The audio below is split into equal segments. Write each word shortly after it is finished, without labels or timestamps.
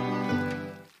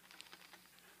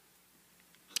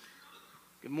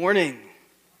Good morning.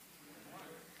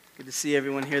 Good to see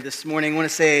everyone here this morning. I want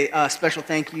to say a special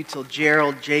thank you to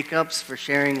Gerald Jacobs for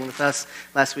sharing with us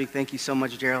last week. Thank you so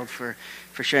much, Gerald, for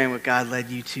sharing what God led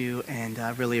you to, and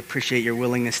I really appreciate your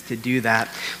willingness to do that.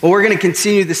 Well, we're going to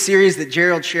continue the series that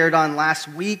Gerald shared on last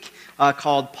week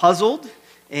called Puzzled.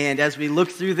 And as we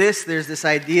look through this, there's this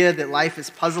idea that life is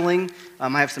puzzling. I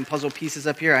have some puzzle pieces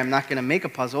up here. I'm not going to make a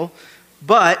puzzle,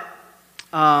 but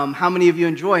how many of you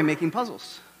enjoy making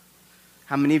puzzles?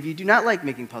 How many of you do not like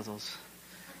making puzzles?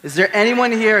 Is there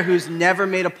anyone here who's never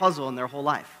made a puzzle in their whole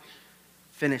life?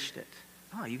 Finished it.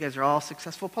 Oh, you guys are all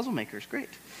successful puzzle makers. Great.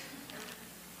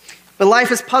 But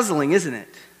life is puzzling, isn't it?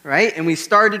 Right? And we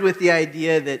started with the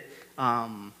idea that,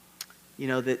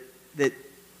 that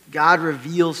God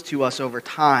reveals to us over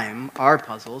time our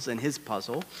puzzles and his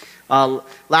puzzle.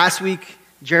 Last week,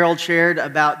 Gerald shared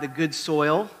about the good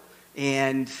soil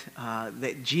and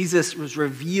that Jesus was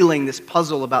revealing this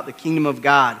puzzle about the kingdom of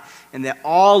God and that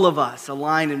all of us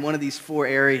align in one of these four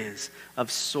areas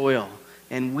of soil.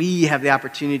 And we have the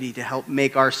opportunity to help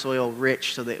make our soil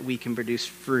rich so that we can produce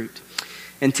fruit.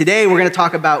 And today we're going to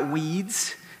talk about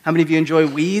weeds. How many of you enjoy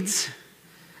weeds?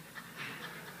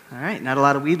 All right, not a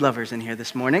lot of weed lovers in here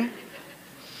this morning.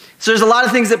 So there's a lot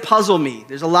of things that puzzle me.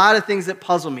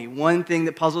 One thing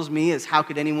that puzzles me is how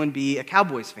could anyone be a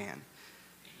Cowboys fan?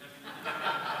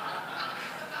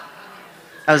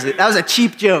 That was a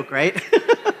cheap joke, right?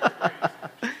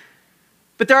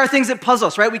 But there are things that puzzle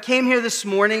us, right? We came here this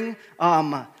morning.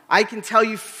 I can tell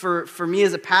you for me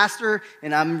as a pastor,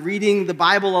 and I'm reading the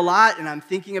Bible a lot, and I'm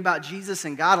thinking about Jesus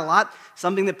and God a lot,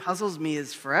 something that puzzles me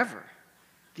is forever.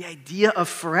 The idea of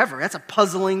forever. That's a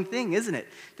puzzling thing, isn't it?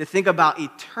 To think about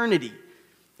eternity.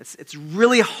 It's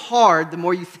really hard, the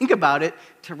more you think about it,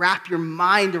 to wrap your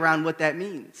mind around what that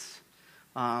means.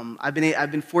 I've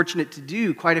been fortunate to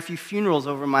do quite a few funerals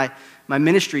over my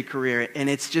ministry career, and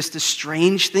it's just a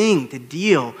strange thing to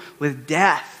deal with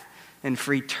death and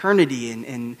for eternity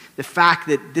and the fact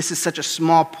that this is such a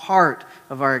small part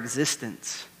of our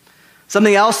existence.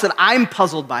 Something else that I'm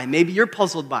puzzled by, maybe you're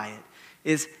puzzled by it,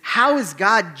 is how is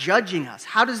God judging us?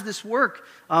 How does this work?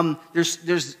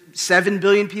 There's 7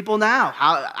 billion people now.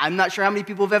 I'm not sure how many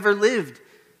people have ever lived.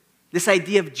 This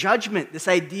idea of judgment, this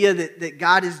idea that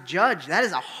God is judged, that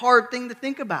is a hard thing to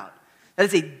think about. That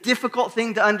is a difficult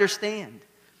thing to understand.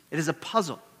 It is a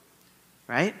puzzle,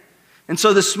 right? And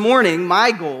so this morning,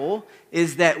 my goal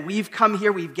is that we've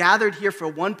gathered here for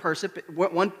one purpose,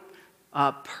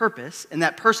 and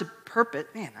that purpose,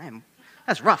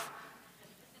 that's rough.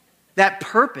 That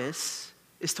purpose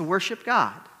is to worship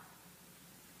God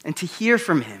and to hear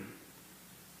from him.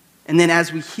 And then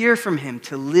as we hear from him,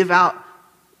 to live out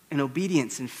in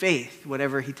obedience and faith,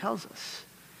 whatever he tells us.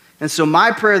 And so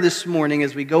my prayer this morning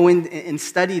as we go in and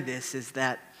study this is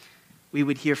that we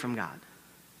would hear from God.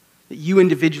 That you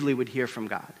individually would hear from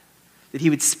God. That he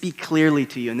would speak clearly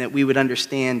to you and that we would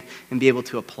understand and be able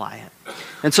to apply it.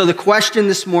 And so the question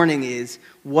this morning is,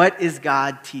 what is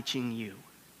God teaching you?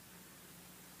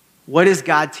 What is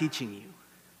God teaching you?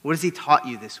 What has he taught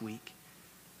you this week?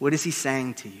 What is he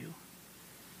saying to you?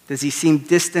 Does he seem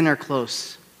distant or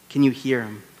close? Can you hear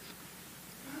him?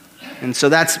 And so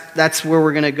that's where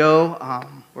we're going to go.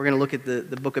 We're going to look at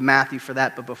the book of Matthew for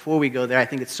that. But before we go there, I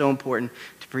think it's so important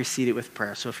to precede it with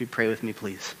prayer. So if you pray with me,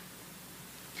 please.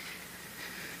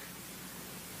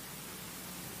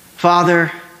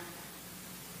 Father,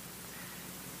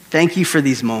 thank you for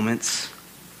these moments.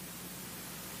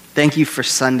 Thank you for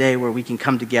Sunday where we can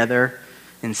come together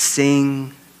and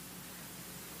sing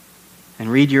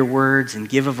and read your words and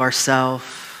give of ourselves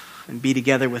and be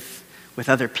together with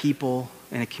other people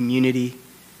in a community.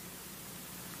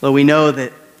 Lord, we know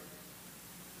that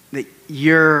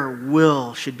your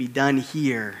will should be done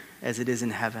here as it is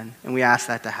in heaven, and we ask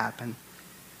that to happen.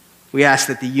 We ask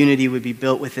that the unity would be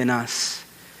built within us.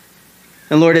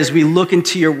 And Lord, as we look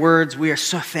into your words, we are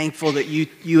so thankful that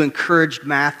you encouraged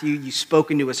Matthew, you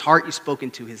spoke into his heart, you spoke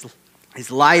into his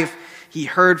life. He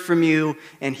heard from you,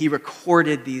 and he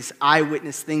recorded these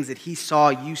eyewitness things that he saw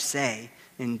you say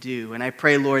and do. And I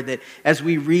pray, Lord, that as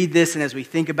we read this and as we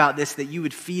think about this, that you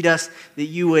would feed us, that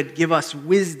you would give us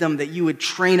wisdom, that you would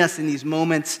train us in these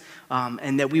moments,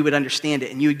 and that we would understand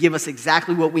it. And you would give us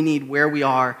exactly what we need where we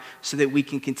are so that we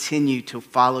can continue to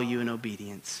follow you in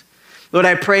obedience. Lord,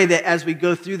 I pray that as we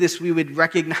go through this, we would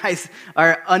recognize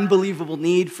our unbelievable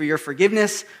need for your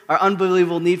forgiveness, our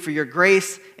unbelievable need for your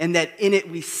grace, and that in it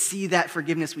we see that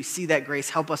forgiveness, we see that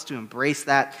grace. Help us to embrace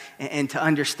that and to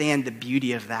understand the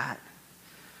beauty of that.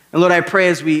 And Lord, I pray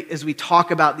as we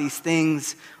talk about these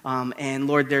things, and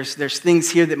Lord, there's things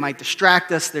here that might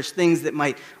distract us, there's things that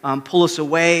might pull us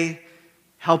away.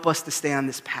 Help us to stay on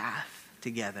this path.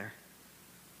 together.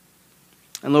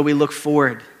 And Lord, we look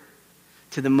forward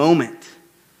to the moment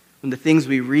when the things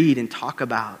we read and talk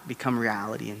about become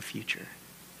reality in future.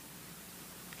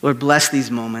 Lord, bless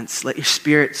these moments. Let your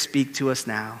Spirit speak to us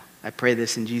now. I pray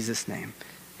this in Jesus' name.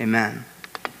 Amen.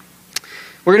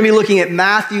 We're going to be looking at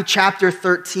Matthew chapter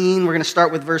 13. We're going to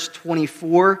start with verse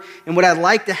 24. And what I'd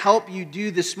like to help you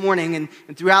do this morning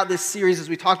and throughout this series as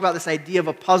we talk about this idea of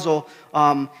a puzzle,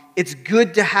 it's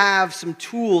good to have some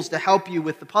tools to help you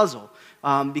with the puzzle.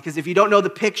 Because if you don't know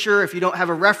the picture, if you don't have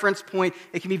a reference point,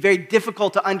 it can be very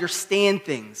difficult to understand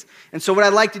things. And so what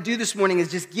I'd like to do this morning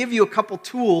is just give you a couple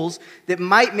tools that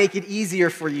might make it easier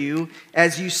for you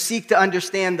as you seek to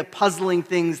understand the puzzling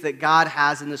things that God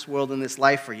has in this world and this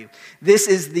life for you. This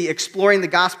is the Exploring the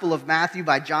Gospel of Matthew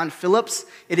by John Phillips.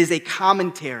 It is a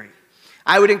commentary.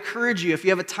 I would encourage you, if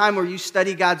you have a time where you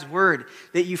study God's Word,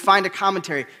 that you find a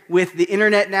commentary. With the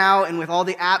internet now and with all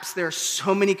the apps, there are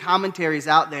so many commentaries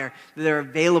out there that are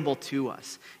available to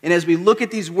us. And as we look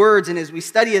at these words and as we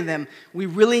study them, we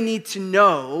really need to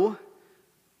know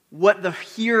what the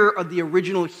hearer or the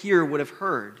original hearer would have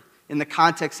heard in the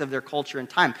context of their culture and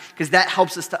time, because that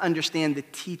helps us to understand the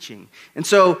teaching. And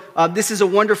so this is a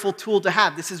wonderful tool to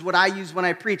have. This is what I use when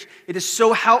I preach. It is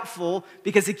so helpful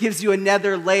because it gives you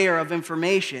another layer of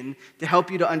information to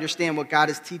help you to understand what God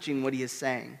is teaching, what he is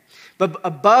saying. But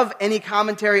above any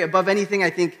commentary, above anything, I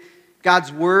think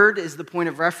God's Word is the point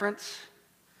of reference.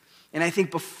 And I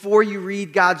think before you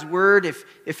read God's Word, if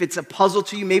it's a puzzle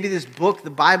to you, maybe this book, the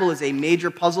Bible, is a major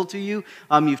puzzle to you.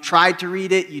 You've tried to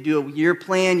read it, you do a year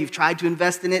plan, you've tried to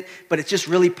invest in it, but it's just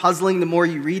really puzzling the more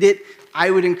you read it.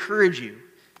 I would encourage you,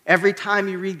 every time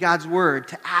you read God's Word,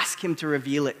 to ask him to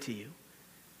reveal it to you.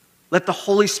 Let the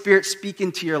Holy Spirit speak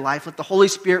into your life. Let the Holy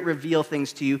Spirit reveal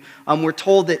things to you. We're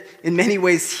told that in many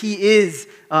ways he is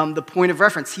the point of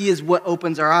reference. He is what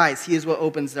opens our eyes. He is what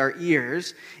opens our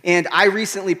ears. And I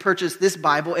recently purchased this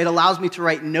Bible. It allows me to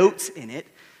write notes in it.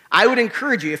 I would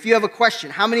encourage you, if you have a question,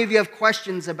 how many of you have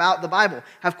questions about the Bible?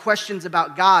 Have questions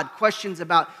about God? Questions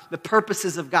about the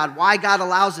purposes of God? Why God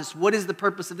allows this? What is the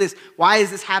purpose of this? Why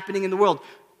is this happening in the world?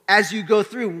 As you go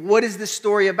through, what is this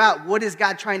story about? What is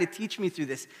God trying to teach me through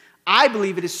this? I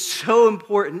believe it is so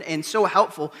important and so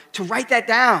helpful to write that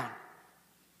down,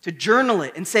 to journal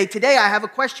it and say, today I have a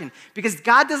question. Because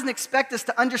God doesn't expect us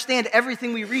to understand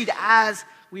everything we read as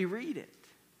we read it.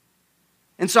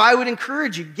 And so I would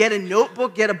encourage you, get a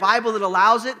notebook, get a Bible that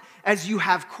allows it as you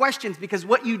have questions. Because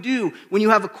what you do when you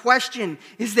have a question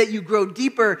is that you grow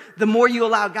deeper. The more you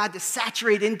allow God to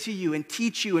saturate into you and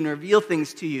teach you and reveal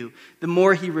things to you, the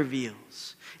more he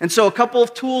reveals. And so a couple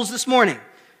of tools this morning.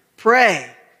 Pray.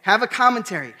 Have a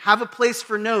commentary, have a place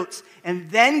for notes,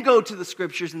 and then go to the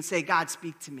scriptures and say, God,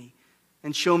 speak to me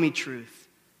and show me truth.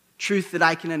 Truth that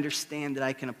I can understand, that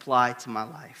I can apply to my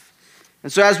life.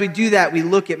 And so as we do that, we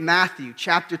look at Matthew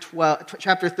chapter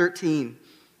 13,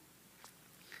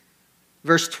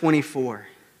 verse 24.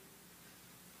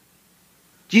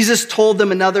 Jesus told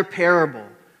them another parable.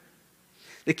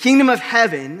 The kingdom of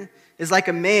heaven is like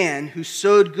a man who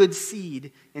sowed good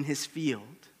seed in his field.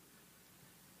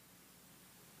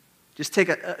 Just take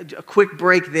a quick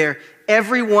break there.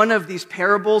 Every one of these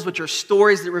parables, which are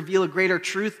stories that reveal a greater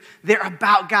truth, they're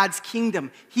about God's kingdom.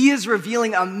 He is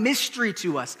revealing a mystery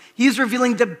to us. He is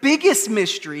revealing the biggest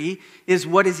mystery is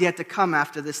what is yet to come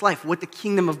after this life, what the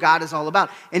kingdom of God is all about.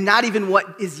 And not even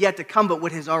what is yet to come, but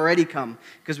what has already come,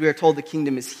 because we are told the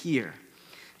kingdom is here.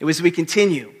 It was, we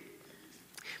continue.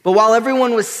 But while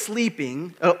everyone was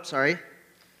sleeping,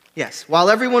 while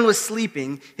everyone was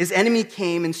sleeping, his enemy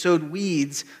came and sowed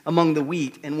weeds among the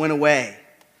wheat and went away.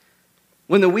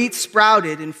 When the wheat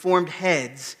sprouted and formed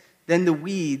heads, then the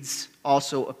weeds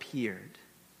also appeared.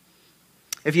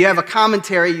 If you have a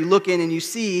commentary, you look in and you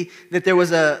see that there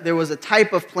was a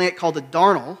type of plant called a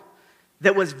darnel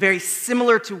that was very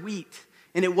similar to wheat.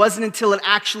 And it wasn't until it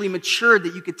actually matured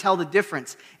that you could tell the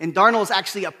difference. And darnel is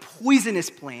actually a poisonous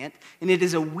plant, and it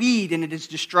is a weed, and it is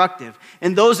destructive.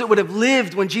 And those that would have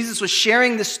lived when Jesus was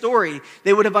sharing this story,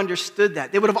 they would have understood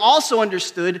that. They would have also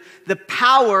understood the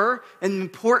power and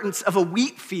importance of a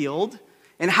wheat field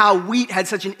and how wheat had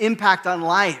such an impact on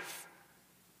life.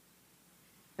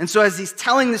 And so as he's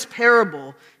telling this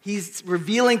parable, he's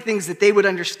revealing things that they would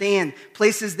understand,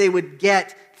 places they would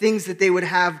get, things that they would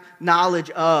have knowledge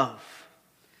of.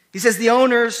 He says, the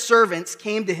owner's servants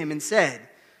came to him and said,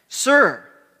 Sir,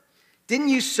 didn't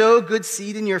you sow good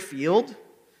seed in your field?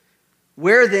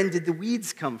 Where then did the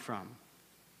weeds come from?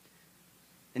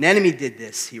 An enemy did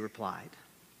this, he replied.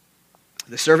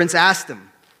 The servants asked him,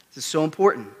 this is so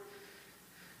important,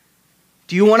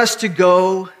 do you want us to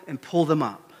go and pull them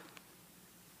up?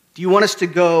 Do you want us to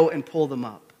go and pull them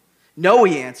up? No,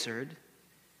 he answered,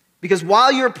 because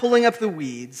while you're pulling up the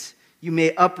weeds, you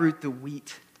may uproot the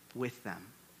wheat with them.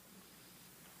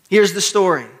 Here's the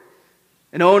story.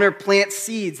 An owner plants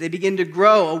seeds. They begin to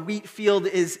grow. A wheat field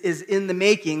is in the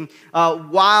making.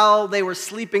 While they were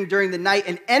sleeping during the night,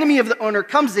 an enemy of the owner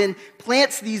comes in,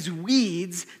 plants these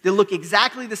weeds that look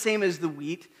exactly the same as the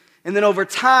wheat. And then over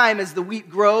time, as the wheat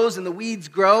grows and the weeds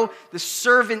grow, the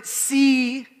servants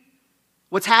see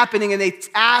what's happening and they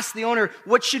ask the owner,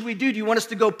 what should we do? Do you want us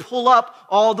to go pull up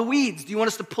all the weeds? Do you want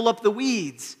us to pull up the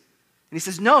weeds? And he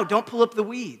says, no, don't pull up the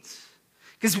weeds.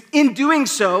 Because in doing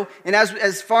so, and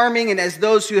as farming and as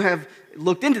those who have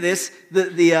looked into this,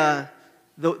 the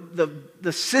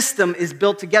system is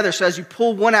built together. So as you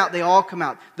pull one out, they all come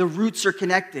out. The roots are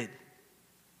connected.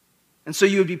 And so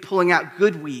you would be pulling out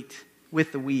good wheat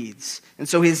with the weeds. And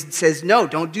so he says, no,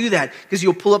 don't do that, because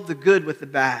you'll pull up the good with the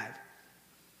bad.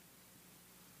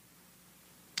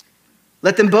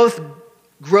 Let them both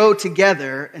grow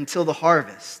together until the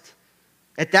harvest.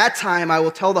 At that time, I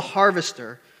will tell the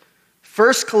harvester,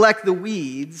 first collect the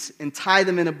weeds and tie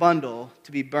them in a bundle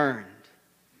to be burned.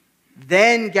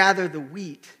 Then gather the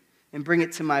wheat and bring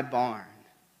it to my barn.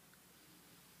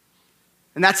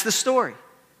 And that's the story.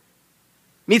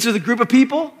 Meets with a group of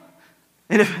people,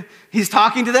 and if he's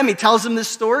talking to them, he tells them this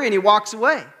story, and he walks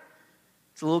away.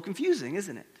 It's a little confusing,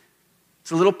 isn't it?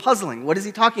 It's a little puzzling. What is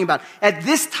he talking about? At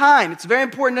this time, it's very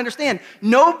important to understand,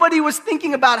 nobody was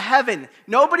thinking about heaven.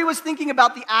 Nobody was thinking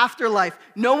about the afterlife.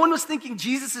 No one was thinking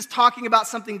Jesus is talking about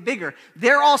something bigger.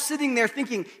 They're all sitting there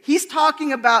thinking, he's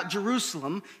talking about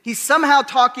Jerusalem. He's somehow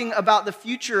talking about the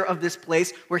future of this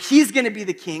place where he's going to be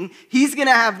the king. He's going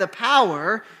to have the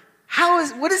power.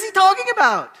 What is he talking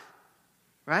about?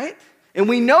 Right? And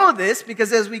we know this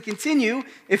because as we continue,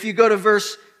 if you go to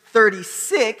verse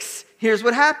 36, here's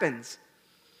what happens.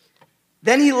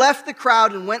 Then he left the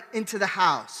crowd and went into the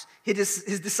house.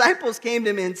 His disciples came to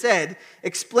him and said,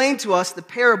 explain to us the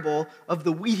parable of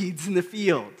the weeds in the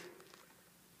field.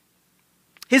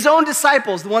 His own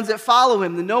disciples, the ones that follow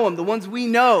him, that know him, the ones we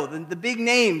know, the big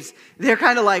names, they're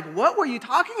kind of like, what were you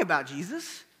talking about,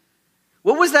 Jesus?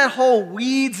 What was that whole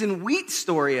weeds and wheat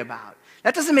story about?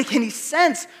 That doesn't make any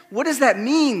sense. What does that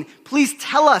mean? Please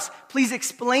tell us. Please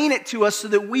explain it to us so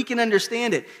that we can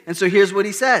understand it. And so here's what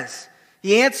he says.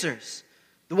 He answers,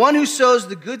 the one who sows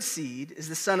the good seed is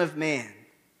the Son of Man.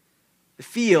 The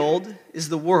field is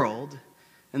the world,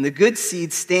 and the good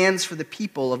seed stands for the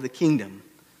people of the kingdom.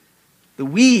 The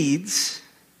weeds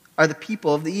are the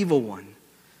people of the evil one.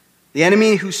 The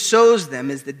enemy who sows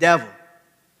them is the devil.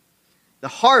 The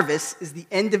harvest is the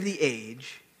end of the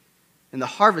age, and the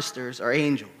harvesters are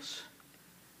angels.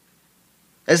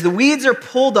 As the weeds are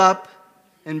pulled up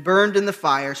and burned in the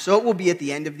fire, so it will be at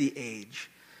the end of the age.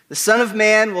 The Son of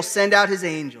Man will send out his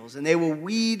angels, and they will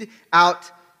weed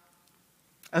out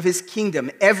of his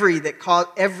kingdom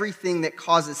everything that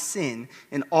causes sin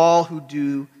and all who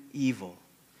do evil.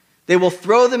 They will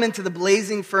throw them into the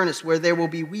blazing furnace where there will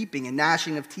be weeping and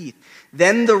gnashing of teeth.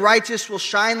 Then the righteous will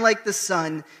shine like the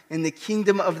sun in the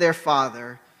kingdom of their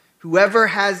Father. Whoever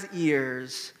has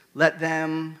ears, let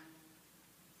them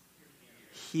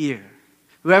hear.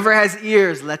 Whoever has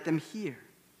ears, let them hear.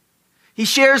 He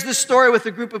shares this story with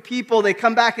a group of people. They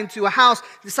come back into a house.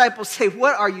 Disciples say,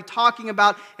 what are you talking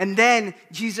about? And then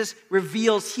Jesus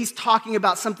reveals he's talking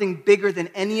about something bigger than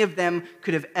any of them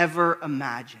could have ever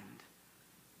imagined.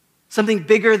 Something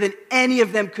bigger than any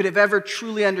of them could have ever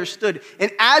truly understood. And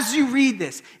as you read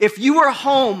this, if you were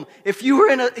home, if you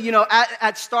were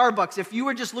at Starbucks, if you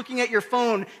were just looking at your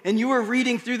phone and you were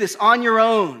reading through this on your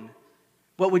own,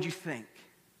 what would you think?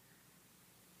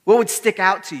 What would stick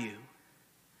out to you?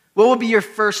 What would be your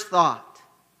first thought?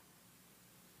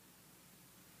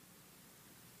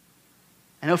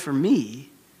 I know for me,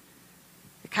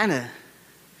 it kind of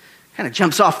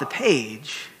jumps off the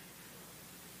page.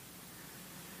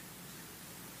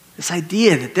 This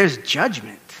idea that there's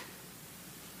judgment.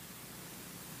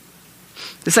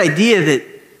 This idea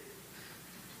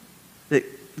that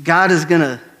God is going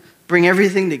to bring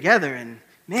everything together and,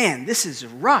 man, this is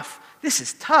rough. This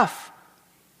is tough.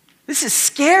 This is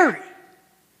scary.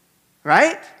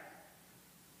 Right?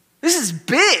 This is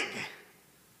big.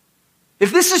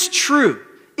 If this is true,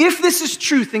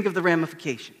 think of the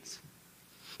ramifications.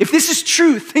 If this is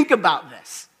true, think about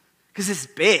this, because it's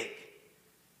big.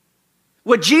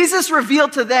 What Jesus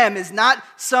revealed to them is not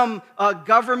some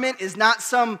government, is not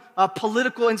some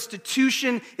political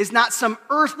institution, is not some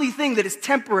earthly thing that is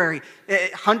temporary,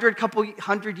 couple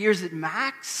hundred years at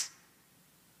max.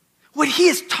 What he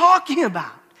is talking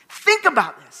about, think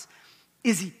about this,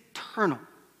 is eternal,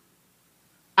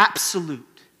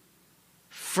 absolute,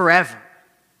 forever.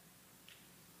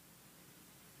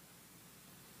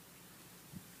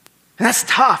 And that's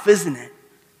tough, isn't it?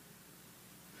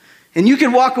 And you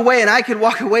could walk away, and I could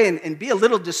walk away and be a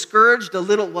little discouraged,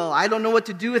 well, I don't know what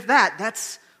to do with that.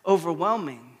 That's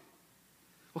overwhelming.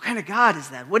 What kind of God is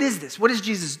that? What is this? What is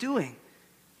Jesus doing?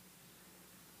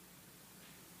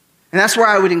 And that's where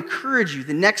I would encourage you,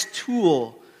 the next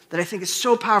tool that I think is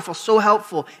so powerful, so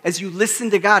helpful as you listen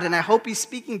to God, and I hope he's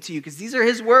speaking to you because these are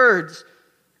his words,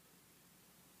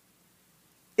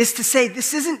 is to say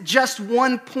this isn't just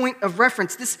one point of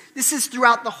reference. This is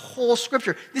throughout the whole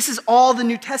Scripture. This is all the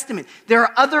New Testament. There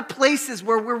are other places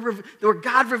where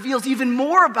God reveals even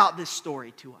more about this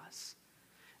story to us.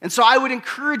 And so I would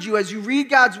encourage you as you read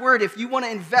God's word, if you want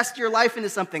to invest your life into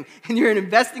something and you're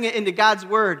investing it into God's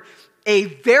word, a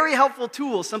very helpful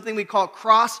tool, something we call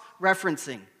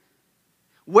cross-referencing.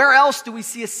 Where else do we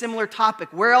see a similar topic?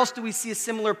 Where else do we see a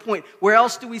similar point? Where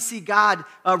else do we see God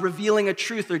revealing a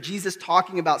truth or Jesus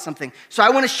talking about something? So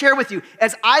I want to share with you,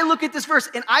 as I look at this verse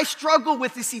and I struggle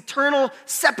with this eternal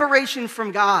separation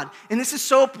from God. And this is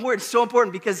so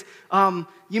important because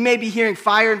you may be hearing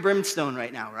fire and brimstone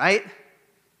right now, right?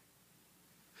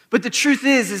 But the truth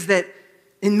is that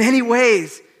in many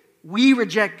ways, we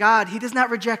reject God. He does not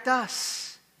reject us.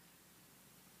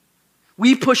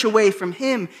 We push away from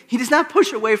him. He does not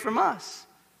push away from us.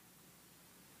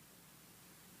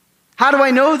 How do I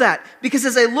know that? Because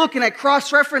as I look and I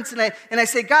cross-reference and I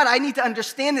say, God, I need to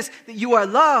understand this, that you are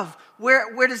love.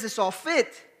 Where does this all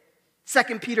fit?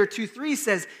 2 Peter 2:3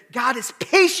 says, God is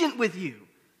patient with you,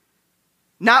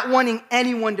 not wanting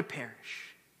anyone to perish.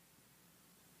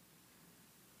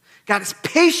 God is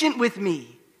patient with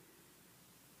me,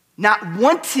 not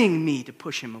wanting me to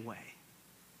push him away.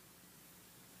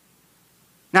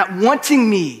 Not wanting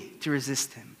me to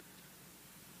resist him.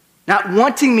 Not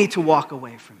wanting me to walk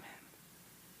away from him.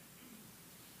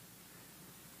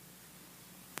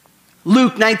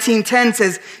 Luke 19:10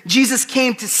 says, Jesus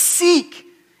came to seek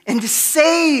and to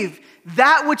save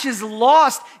that which is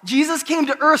lost. Jesus came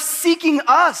to earth seeking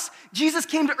us. Jesus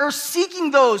came to earth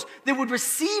seeking those that would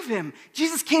receive him.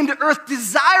 Jesus came to earth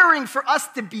desiring for us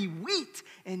to be wheat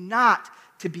and not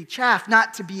to be chaff,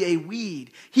 not to be a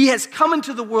weed. He has come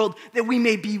into the world that we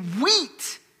may be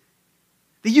wheat.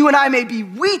 That you and I may be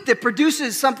wheat that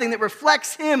produces something that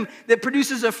reflects him, that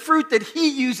produces a fruit that he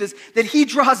uses, that he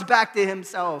draws back to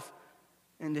himself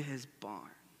into his barn.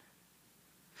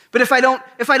 But if I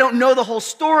don't know the whole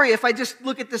story, if I just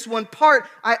look at this one part,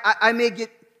 I may get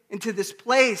into this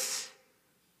place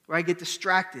where I get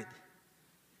distracted.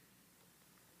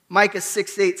 Micah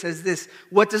 6:8 says this,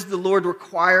 what does the Lord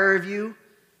require of you,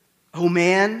 O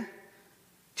man?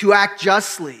 To act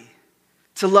justly,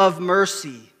 to love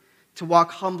mercy, to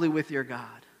walk humbly with your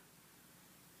God.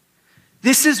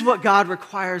 This is what God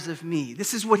requires of me.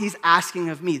 This is what he's asking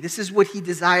of me. This is what he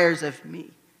desires of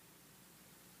me.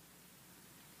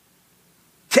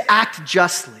 To act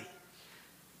justly.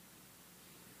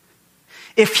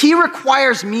 If he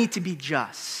requires me to be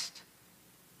just,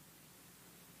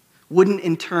 wouldn't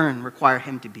in turn require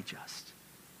him to be just?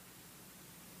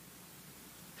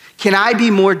 Can I be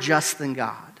more just than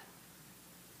God?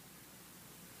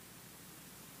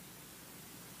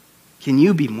 Can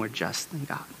you be more just than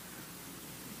God?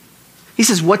 He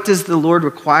says, what does the Lord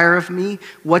require of me?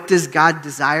 What does God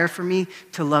desire for me?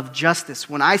 To love justice.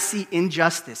 When I see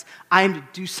injustice, I am to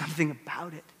do something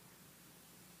about it.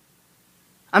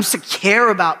 I'm to care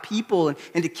about people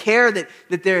and to care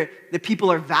that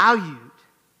people are valued,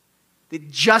 that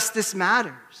justice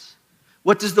matters.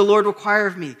 What does the Lord require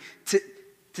of me?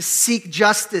 To seek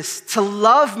justice, to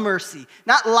love mercy,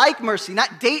 not like mercy,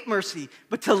 not date mercy,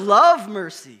 but to love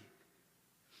mercy.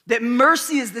 That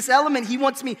mercy is this element. He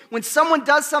wants me, when someone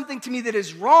does something to me that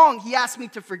is wrong, he asks me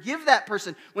to forgive that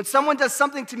person. When someone does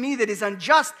something to me that is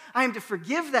unjust, I am to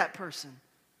forgive that person.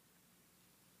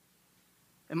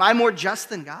 Am I more just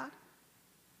than God?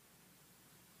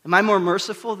 Am I more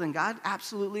merciful than God?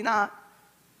 Absolutely not.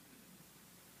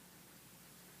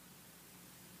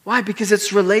 Why? Because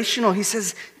it's relational. He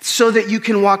says, so that you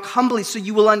can walk humbly, so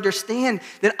you will understand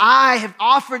that I have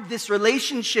offered this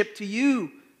relationship to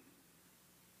you.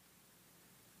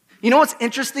 You know what's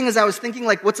interesting as I was thinking,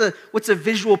 like, what's a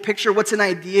visual picture? What's an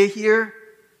idea here?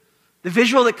 The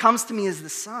visual that comes to me is the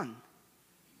sun.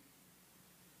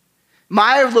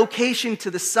 My location to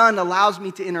the sun allows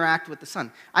me to interact with the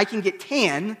sun. I can get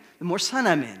tan the more sun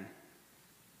I'm in.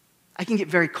 I can get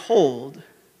very cold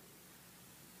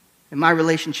in my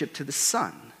relationship to the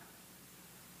sun.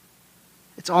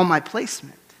 It's all my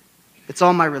placement. It's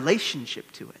all my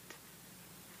relationship to it.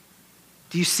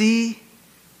 Do you see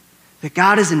that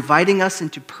God is inviting us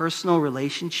into personal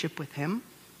relationship with him?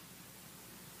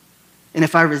 And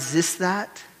if I resist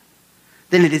that,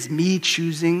 then it is me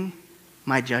choosing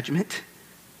my judgment.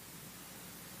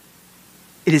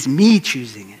 It is me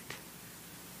choosing it.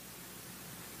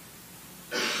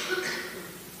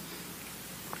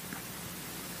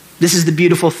 This is the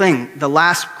beautiful thing. The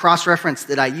last cross-reference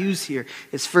that I use here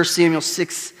is 1 Samuel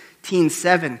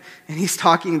 16:7. And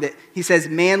he says,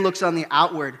 man looks on the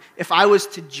outward. If I was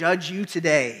to judge you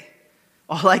today,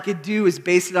 all I could do is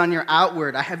base it on your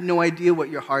outward. I have no idea what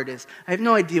your heart is. I have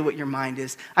no idea what your mind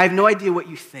is. I have no idea what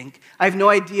you think. I have no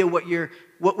idea what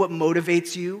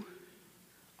motivates you.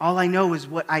 All I know is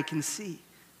what I can see.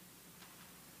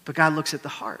 But God looks at the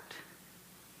heart.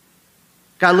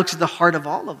 God looks at the heart of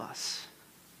all of us.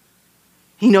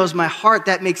 He knows my heart.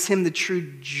 That makes him the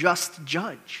true just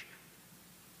judge.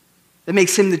 That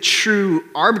makes him the true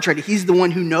arbitrator. He's the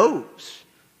one who knows.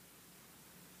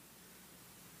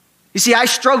 You see, I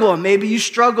struggle, and maybe you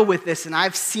struggle with this, and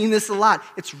I've seen this a lot.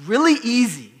 It's really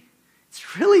easy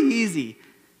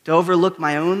to overlook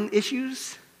my own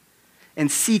issues and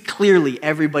see clearly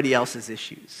everybody else's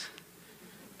issues,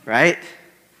 right?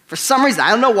 For some reason, I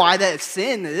don't know why that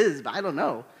sin is, but I don't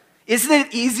know. Isn't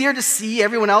it easier to see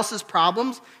everyone else's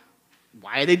problems?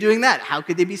 Why are they doing that? How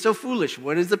could they be so foolish?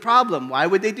 What is the problem? Why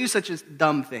would they do such a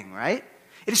dumb thing, right?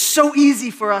 It is so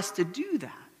easy for us to do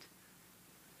that.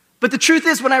 But the truth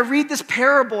is, when I read this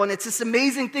parable, and it's this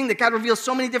amazing thing that God reveals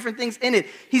so many different things in it,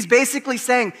 he's basically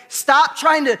saying, stop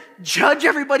trying to judge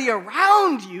everybody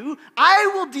around you.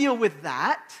 I will deal with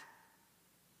that.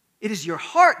 It is your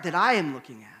heart that I am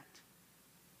looking at.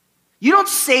 You don't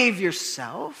save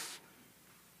yourself.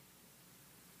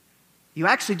 You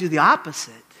actually do the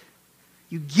opposite.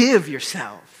 You give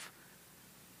yourself.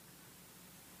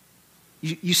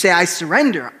 You say, I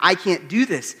surrender. I can't do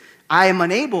this. I am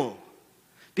unable.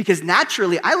 Because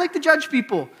naturally, I like to judge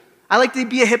people. I like to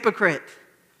be a hypocrite.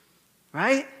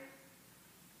 Right?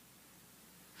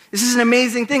 This is an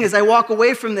amazing thing. As I walk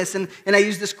away from this and I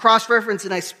use this cross-reference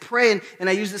and I pray and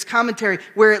I use this commentary,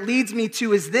 where it leads me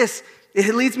to is this.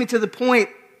 It leads me to the point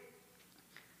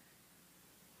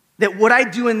that what I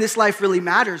do in this life really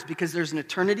matters because there's an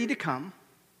eternity to come.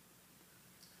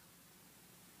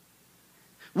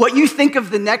 What you think of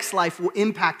the next life will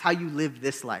impact how you live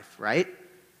this life, right?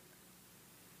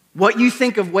 What you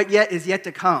think of what is yet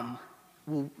to come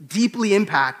will deeply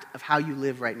impact of how you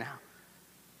live right now.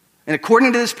 And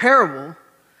according to this parable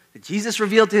that Jesus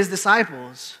revealed to his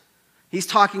disciples, he's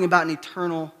talking about an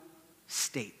eternal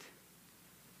state.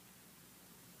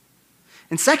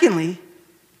 And secondly,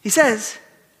 he says,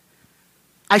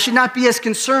 I should not be as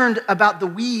concerned about the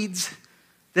weeds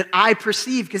that I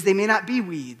perceive, because they may not be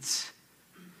weeds.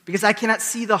 Because I cannot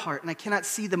see the heart, and I cannot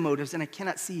see the motives, and I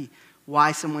cannot see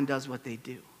why someone does what they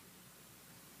do.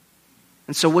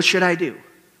 And so what should I do?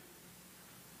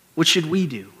 What should we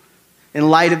do in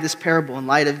light of this parable, in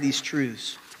light of these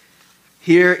truths?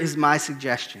 Here is my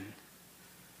suggestion.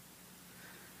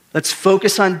 Let's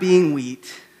focus on being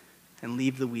wheat and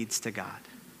leave the weeds to God.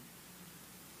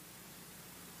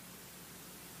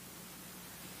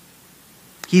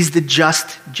 He's the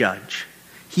just judge.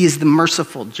 He is the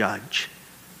merciful judge.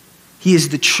 He is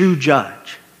the true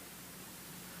judge.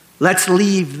 Let's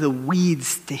leave the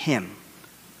weeds to him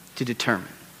to determine.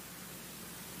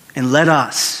 And let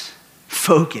us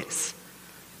focus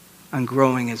on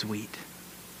growing as wheat.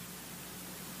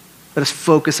 Let us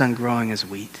focus on growing as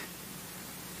wheat.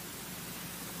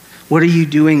 What are you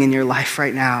doing in your life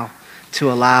right now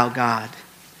to allow God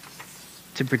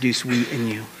to produce wheat in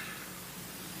you?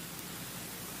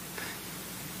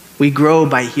 We grow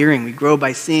by hearing, we grow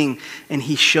by seeing, and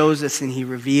he shows us and he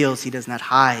reveals. He does not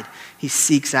hide. He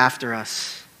seeks after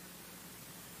us.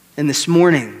 And this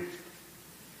morning,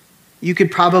 you could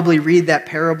probably read that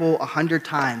parable 100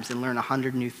 times and learn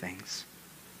 100 new things.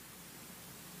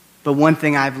 But one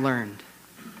thing I've learned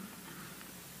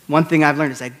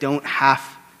is I don't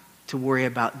have to worry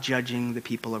about judging the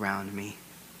people around me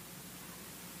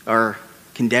or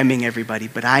condemning everybody,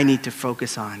 but I need to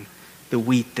focus on the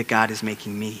wheat that God is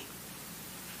making me,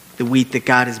 the wheat that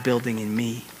God is building in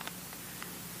me,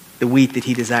 the wheat that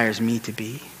he desires me to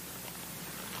be.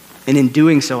 And in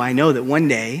doing so, I know that one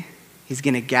day he's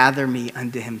going to gather me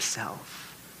unto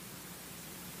himself.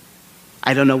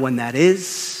 I don't know when that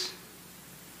is,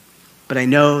 but I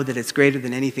know that it's greater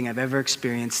than anything I've ever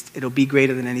experienced. It'll be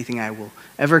greater than anything I will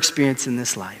ever experience in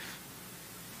this life.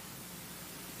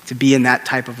 To be in that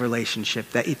type of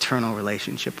relationship, that eternal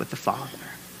relationship with the Father.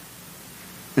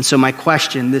 And so my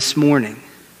question this morning,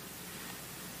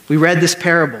 we read this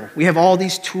parable. We have all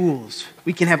these tools.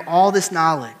 We can have all this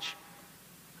knowledge.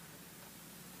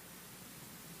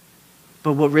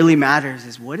 But what really matters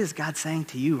is, what is God saying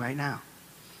to you right now?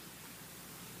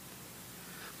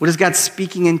 What is God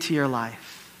speaking into your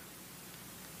life?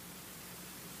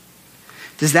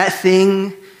 Does that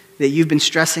thing that you've been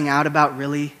stressing out about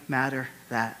really matter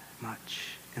that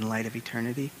much in light of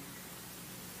eternity?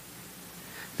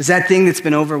 Does that thing that's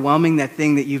been overwhelming, that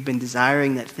thing that you've been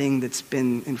desiring, that thing that's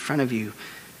been in front of you,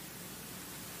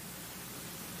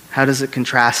 how does it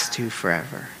contrast to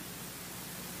forever?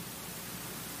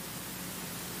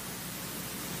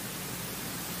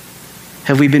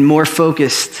 Have we been more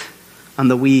focused on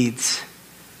the weeds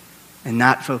and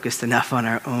not focused enough on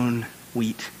our own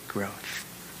wheat growth?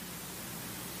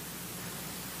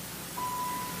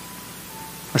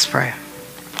 Let's pray.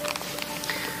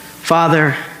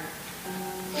 Father,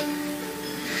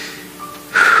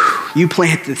 you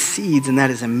plant the seeds, and that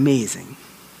is amazing.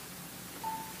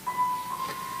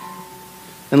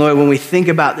 And Lord, when we think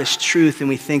about this truth and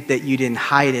we think that you didn't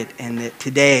hide it, and that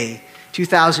today,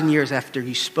 2,000 years after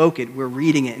you spoke it, we're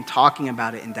reading it and talking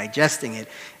about it and digesting it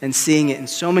and seeing it in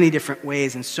so many different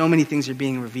ways, and so many things are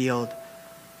being revealed.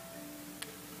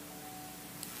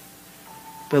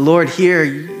 But Lord, here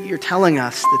you're telling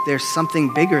us that there's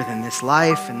something bigger than this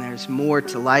life, and there's more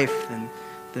to life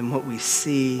than what we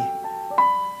see.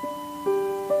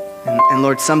 And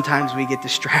Lord, sometimes we get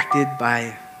distracted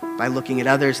by looking at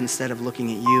others instead of looking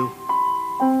at you.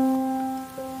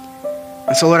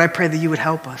 And so Lord, I pray that you would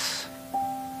help us.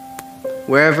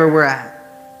 Wherever we're at,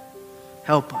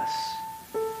 help us.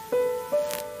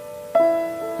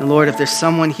 And Lord, if there's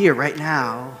someone here right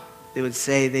now, they would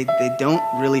say they don't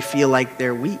really feel like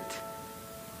they're wheat.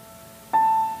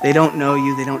 They don't know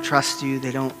you, they don't trust you,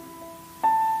 they don't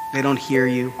hear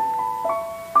you.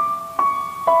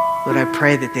 Lord, I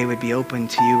pray that they would be open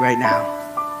to you right now.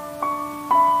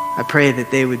 I pray that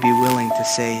they would be willing to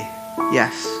say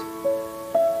yes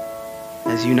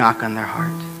as you knock on their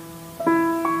heart.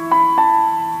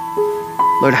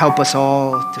 Lord, help us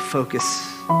all to focus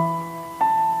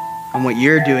on what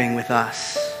you're doing with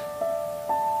us,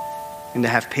 and to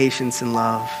have patience and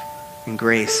love and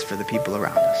grace for the people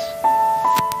around us.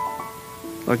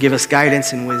 Lord, give us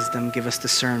guidance and wisdom. Give us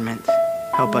discernment.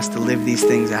 Help us to live these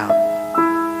things out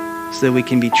so that we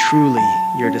can be truly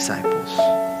your disciples.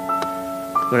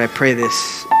 Lord, I pray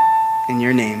this in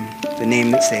your name, the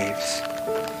name that saves,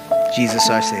 Jesus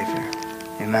our Savior.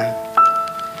 Amen.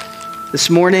 This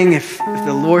morning, if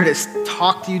the Lord has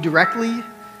talked to you directly,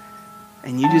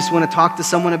 and you just want to talk to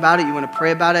someone about it, you want to pray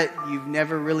about it, you've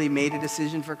never really made a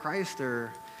decision for Christ,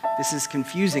 or this is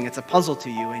confusing, it's a puzzle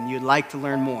to you, and you'd like to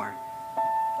learn more,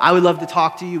 I would love to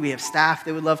talk to you. We have staff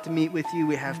that would love to meet with you.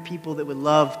 We have people that would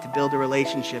love to build a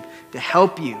relationship to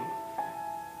help you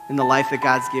in the life that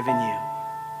God's given you.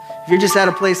 If you're just at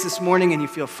a place this morning and you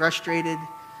feel frustrated,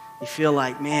 you feel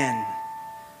like, man,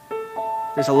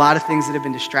 there's a lot of things that have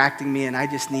been distracting me and I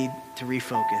just need to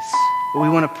refocus. But we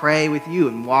want to pray with you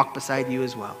and walk beside you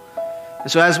as well.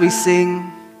 And so as we sing,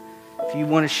 if you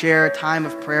want to share a time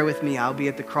of prayer with me, I'll be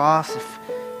at the cross.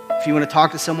 If you want to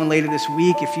talk to someone later this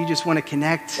week, if you just want to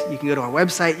connect, you can go to our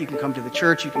website, you can come to the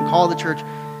church, you can call the church,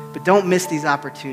 but don't miss these opportunities.